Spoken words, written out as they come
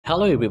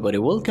Hello everybody,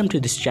 welcome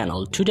to this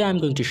channel. Today I'm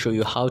going to show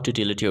you how to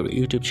delete your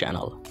YouTube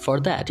channel. For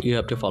that, you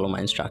have to follow my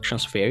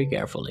instructions very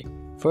carefully.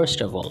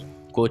 First of all,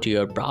 go to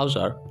your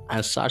browser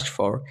and search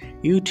for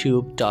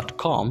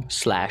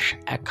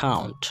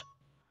youtube.com/account.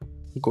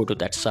 Go to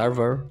that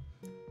server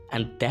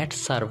and that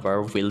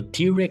server will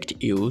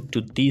direct you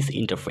to this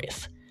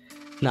interface.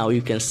 Now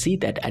you can see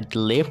that at the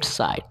left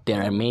side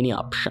there are many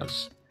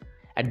options.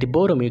 At the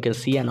bottom you can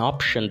see an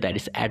option that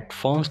is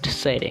advanced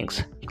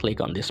settings. Click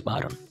on this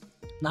button.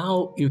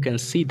 Now you can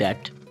see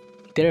that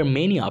there are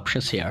many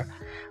options here,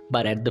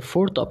 but at the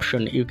fourth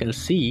option you can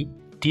see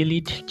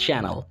delete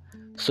channel.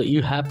 So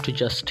you have to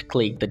just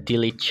click the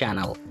delete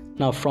channel.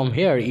 Now from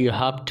here you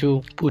have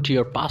to put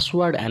your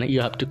password and you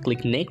have to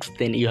click next,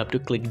 then you have to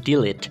click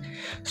delete.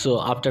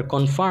 So after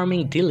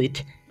confirming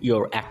delete,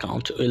 your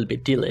account will be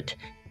deleted.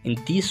 In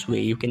this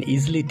way you can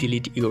easily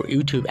delete your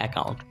YouTube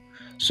account.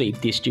 So if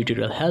this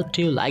tutorial helped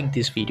you, like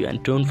this video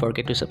and don't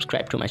forget to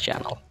subscribe to my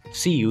channel.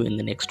 See you in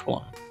the next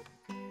one.